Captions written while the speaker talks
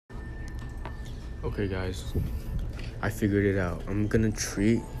Okay, guys, I figured it out. I'm gonna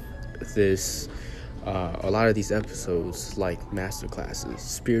treat this, a lot of these episodes like master classes,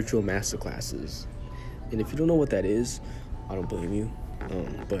 spiritual master classes. And if you don't know what that is, I don't blame you.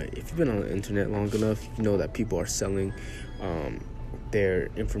 But if you've been on the internet long enough, you know that people are selling their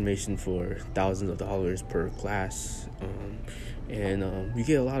information for thousands of dollars per class. And you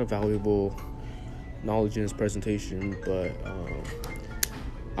get a lot of valuable knowledge in this presentation, but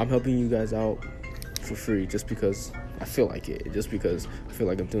I'm helping you guys out for free just because I feel like it, just because I feel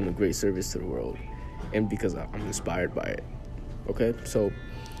like I'm doing a great service to the world, and because I'm inspired by it. Okay, so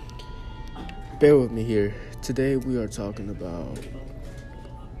bear with me here. Today we are talking about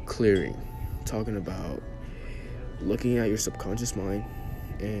clearing, talking about looking at your subconscious mind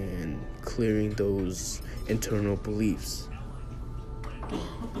and clearing those internal beliefs,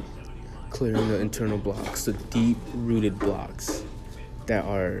 clearing the internal blocks, the deep-rooted blocks that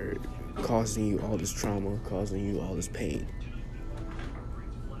are causing you all this trauma, causing you all this pain.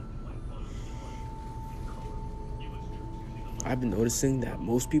 I've been noticing that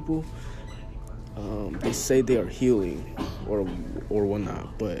most people, they say they are healing or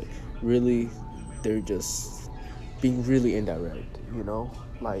whatnot, but really they're just being really indirect, you know?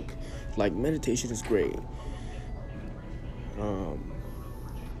 Like meditation is great.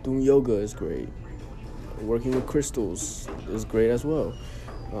 Doing yoga is great. Working with crystals is great as well.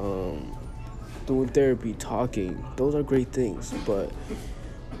 Doing therapy, talking, those are great things, but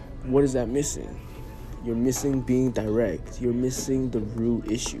what is that missing? You're missing being direct. You're missing the root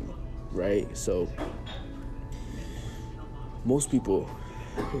issue, right? So most people,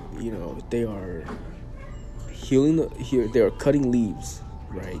 they are they are cutting leaves,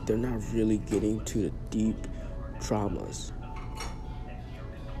 right? They're not really getting to the deep traumas.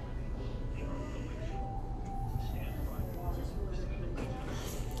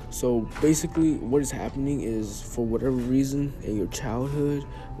 So basically what is happening is, for whatever reason in your childhood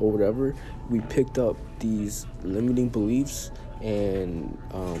or whatever, we picked up these limiting beliefs, and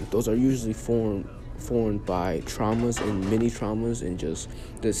those are usually formed by traumas and mini traumas and just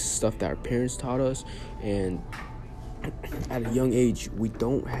this stuff that our parents taught us. And at a young age, we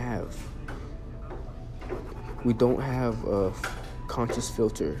don't have a conscious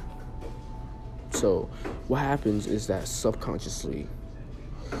filter. So what happens is that subconsciously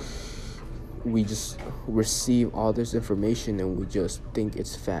we just receive all this information and we just think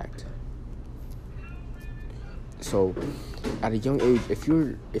it's fact. So at a young age, if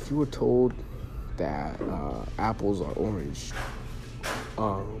you were told that apples are orange,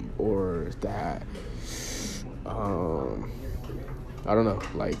 or that I don't know,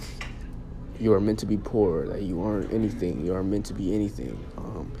 like you are meant to be poor, that you aren't anything, you are meant to be anything,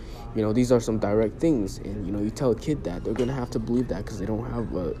 these are some direct things, and you tell a kid that, they're gonna have to believe that because they don't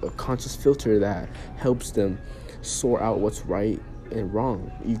have a conscious filter that helps them sort out what's right and wrong.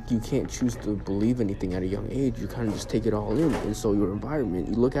 You can't choose to believe anything at a young age. You kind of just take it all in. And so your environment,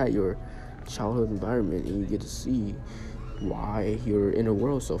 you look at your childhood environment and you get to see why your inner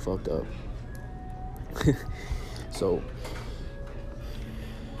world's so fucked up. So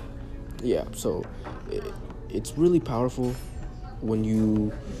it's really powerful when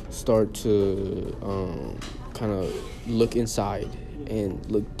you start to kind of look inside and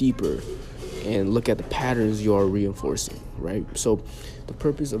look deeper and look at the patterns you are reinforcing, right? So the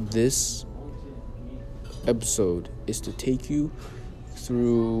purpose of this episode is to take you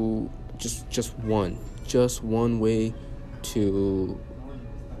through just one way to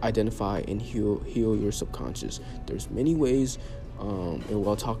identify and heal your subconscious. There's many ways, and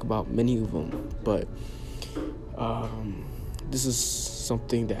we'll talk about many of them, but this is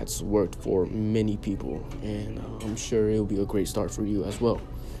something that's worked for many people, and I'm sure it'll be a great start for you as well.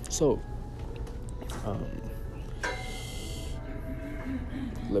 So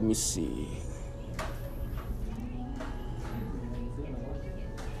let me see.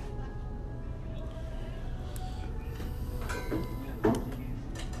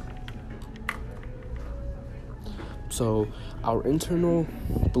 So our internal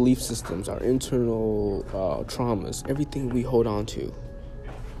belief systems, our internal traumas, everything we hold on to,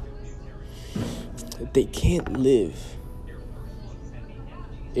 they can't live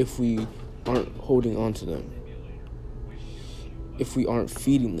if we aren't holding on to them, if we aren't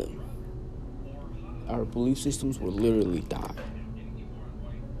feeding them. Our belief systems will literally die.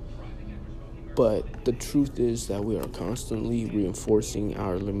 But the truth is that we are constantly reinforcing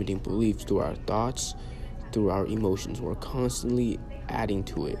our limiting beliefs through our thoughts, through our emotions. We're constantly adding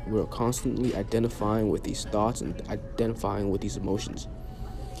to it. We're constantly identifying with these thoughts and identifying with these emotions.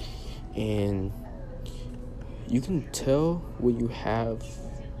 And you can tell when you have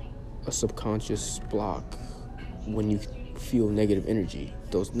a subconscious block when you feel negative energy.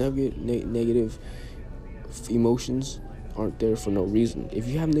 Those negative emotions aren't there for no reason. If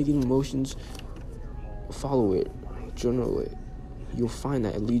you have negative emotions, follow it, journal it. You'll find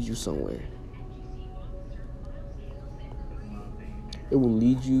that it leads you somewhere. It will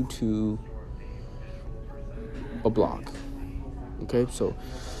lead you to a block. Okay, so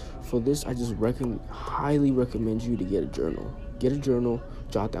for this, I just highly recommend you to get a journal. Get a journal,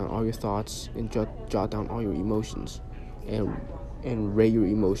 jot down all your thoughts, and jot down all your emotions, and rate your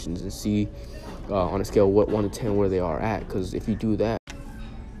emotions and see on a scale of 1 to 10 where they are at. Because if you do that,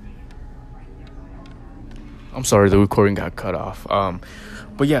 I'm sorry, the recording got cut off.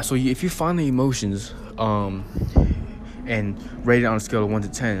 But yeah, so if you find the emotions, and rate it on a scale of 1 to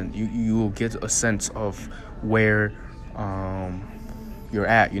 10, you will get a sense of where you're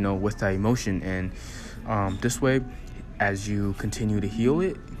at, with that emotion. And this way, as you continue to heal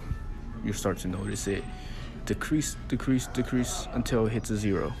it, you start to notice it decrease until it hits a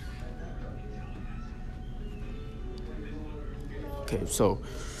 0. Okay, so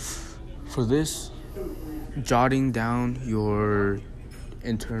for this, jotting down your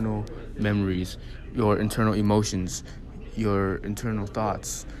internal memories, your internal emotions, your internal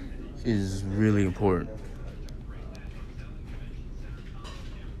thoughts is really important.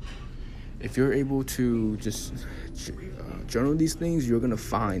 If you're able to just journal these things, you're gonna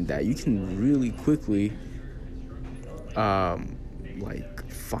find that you can really quickly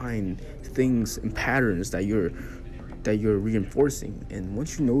find things and patterns that you're reinforcing. And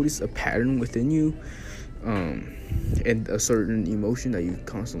once you notice a pattern within you, and a certain emotion that you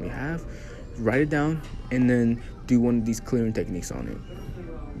constantly have, write it down and then do one of these clearing techniques on it.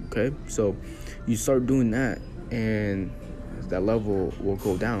 Okay, so you start doing that and that level will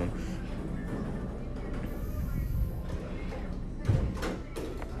go down.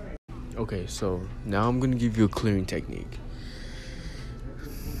 Okay, so now I'm gonna give you a clearing technique.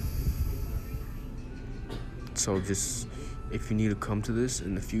 So just, if you need to come to this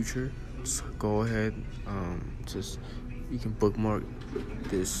in the future, just go ahead, you can bookmark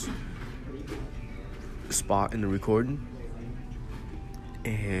this spot in the recording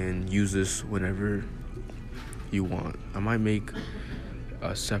and use this whenever you want. I might make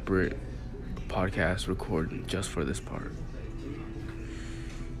a separate podcast recording just for this part.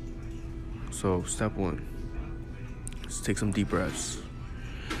 So step 1, let's take some deep breaths.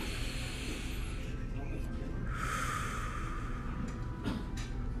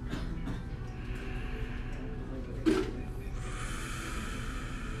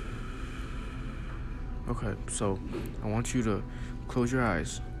 Okay, so I want you to close your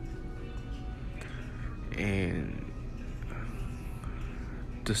eyes and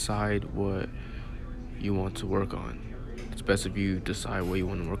decide what you want to work on. It's best if you decide what you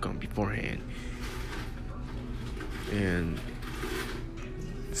want to work on beforehand. And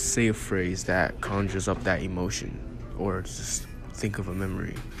say a phrase that conjures up that emotion, or just think of a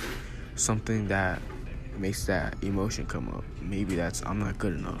memory. Something that makes that emotion come up. Maybe that's, I'm not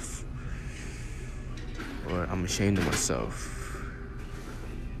good enough, or I'm ashamed of myself,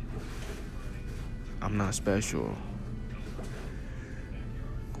 I'm not special.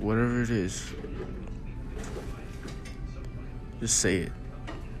 Whatever it is, just say it.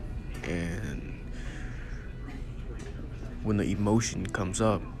 And when the emotion comes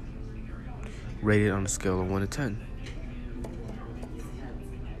up, rate it on a scale of 1 to 10.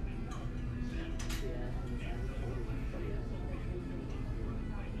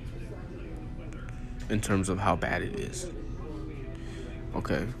 In terms of how bad it is.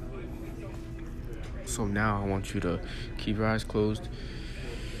 Okay. So now I want you to keep your eyes closed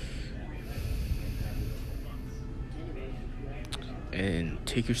and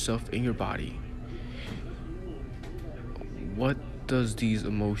take yourself in your body. What does these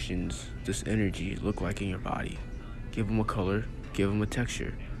emotions, this energy, look like in your body? Give them a color, give them a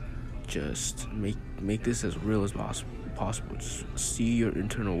texture. Just make this as real as possible. Just see your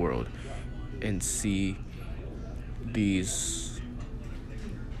internal world and see these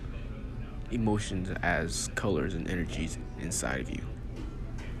emotions as colors and energies inside of you.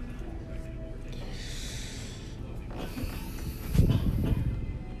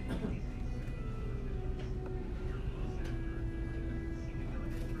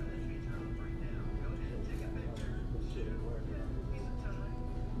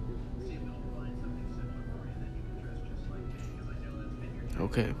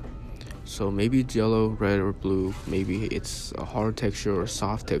 Okay, so maybe it's yellow, red, or blue. Maybe it's a hard texture or a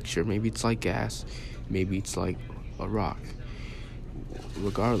soft texture. Maybe it's like gas. Maybe it's like a rock.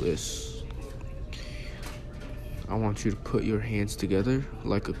 Regardless, I want you to put your hands together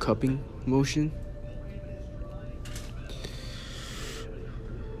like a cupping motion.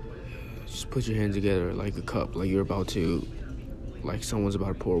 Just put your hands together like a cup, like someone's about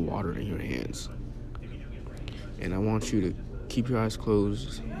to pour water in your hands. And I want you to keep your eyes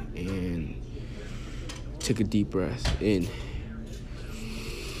closed and take a deep breath in.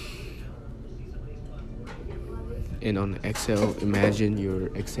 And on the exhale, imagine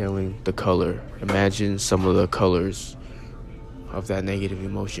you're exhaling the color. Imagine some of the colors of that negative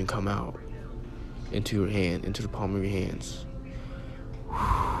emotion come out into your hand, into the palm of your hands.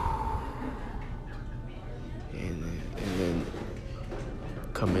 And then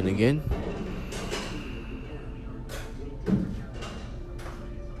come in again.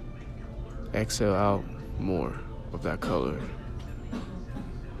 Exhale out more of that color.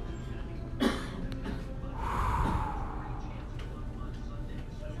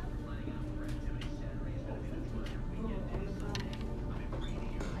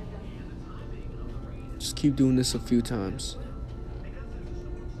 Just keep doing this a few times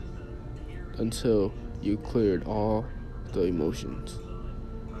until you cleared all the emotions,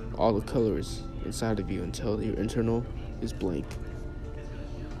 all the colors inside of you, until your internal is blank.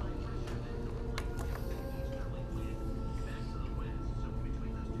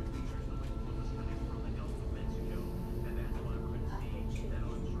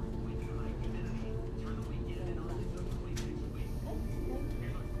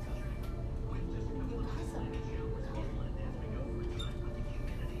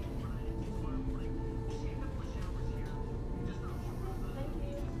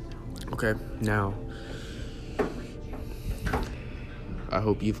 Okay, now I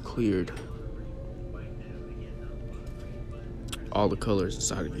hope you've cleared all the colors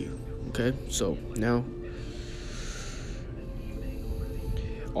inside of you. Okay, so now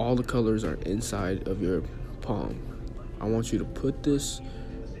all the colors are inside of your palm. I want you to put this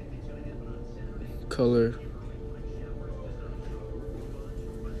color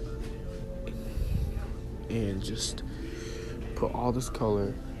and just put all this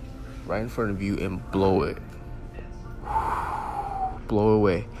color right in front of you and blow it. Blow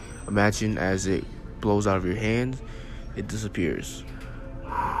away. Imagine as it blows out of your hand, it disappears.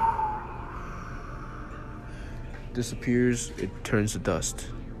 Disappears, it turns to dust.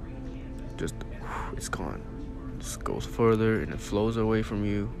 Just, it's gone. Just goes further and it flows away from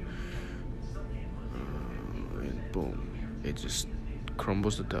you. And boom, it just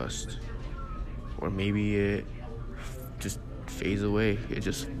crumbles to dust. Or maybe it just fades away. It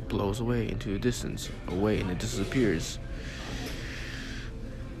just blows away into the distance, away, and it disappears.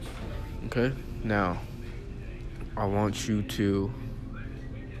 Okay, now I want you to.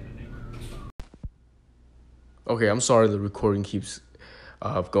 Okay, I'm sorry the recording keeps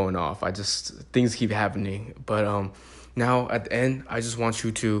going off. Things keep happening. But now at the end, I just want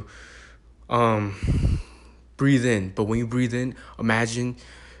you to breathe in. But when you breathe in, imagine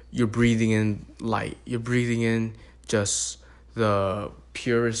you're breathing in light. You're breathing in just the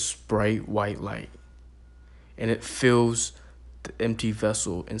purest bright white light. And it fills the empty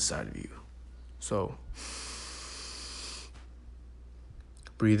vessel inside of you. So,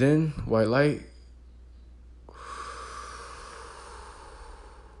 breathe in, white light.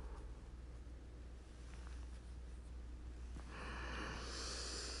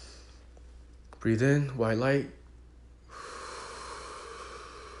 Breathe in, white light.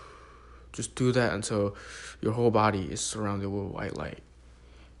 Just do that until your whole body is surrounded with white light.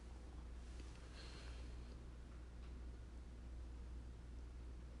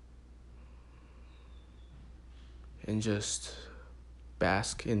 And just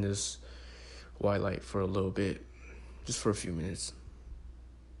bask in this white light for a little bit, just for a few minutes.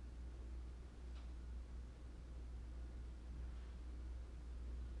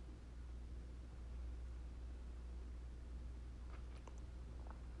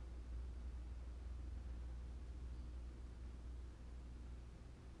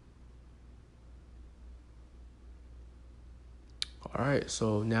 All right,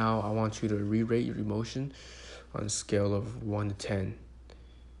 so now I want you to re-rate your emotion on a scale of 1 to 10.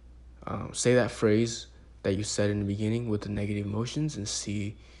 Say that phrase that you said in the beginning with the negative emotions and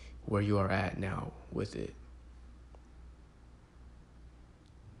see where you are at now with it.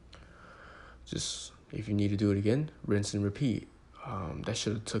 Just, if you need to do it again, rinse and repeat. That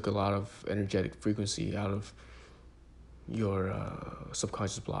should have took a lot of energetic frequency out of your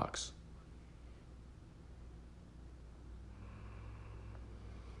subconscious blocks.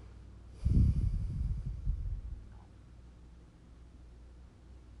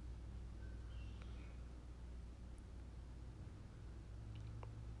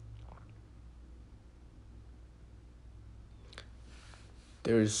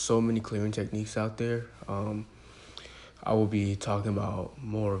 there's so many clearing techniques out there. I will be talking about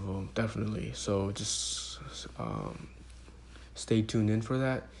more of them, definitely. So just stay tuned in for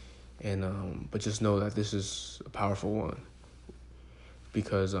that. And but just know that this is a powerful one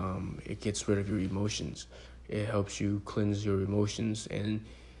because it gets rid of your emotions. It helps you cleanse your emotions, and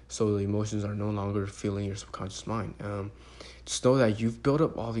so the emotions are no longer filling your subconscious mind. Just know that you've built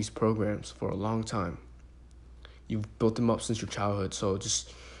up all these programs for a long time. You've built them up since your childhood. So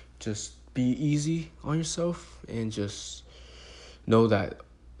just be easy on yourself and just know that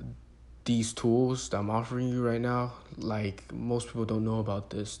these tools that I'm offering you right now, like most people don't know about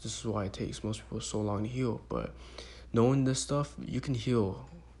this. This is why it takes most people so long to heal. But knowing this stuff, you can heal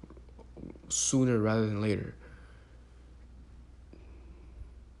sooner rather than later.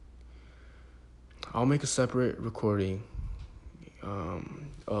 I'll make a separate recording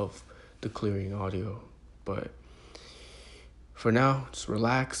of the clearing audio, but for now, just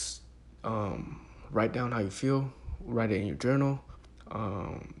relax. Write down how you feel. Write it in your journal,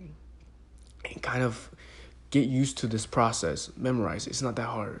 and kind of get used to this process. Memorize it. It's not that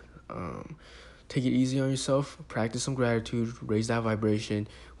hard. Take it easy on yourself. Practice some gratitude. Raise that vibration,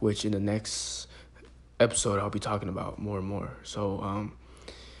 which in the next episode I'll be talking about more and more. So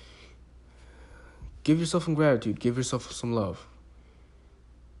give yourself some gratitude. Give yourself some love.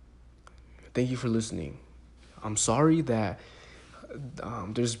 Thank you for listening. I'm sorry that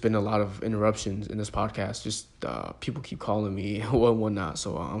there's been a lot of interruptions in this podcast. Just people keep calling me and whatnot.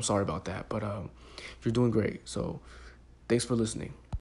 So I'm sorry about that. But you're doing great. So thanks for listening.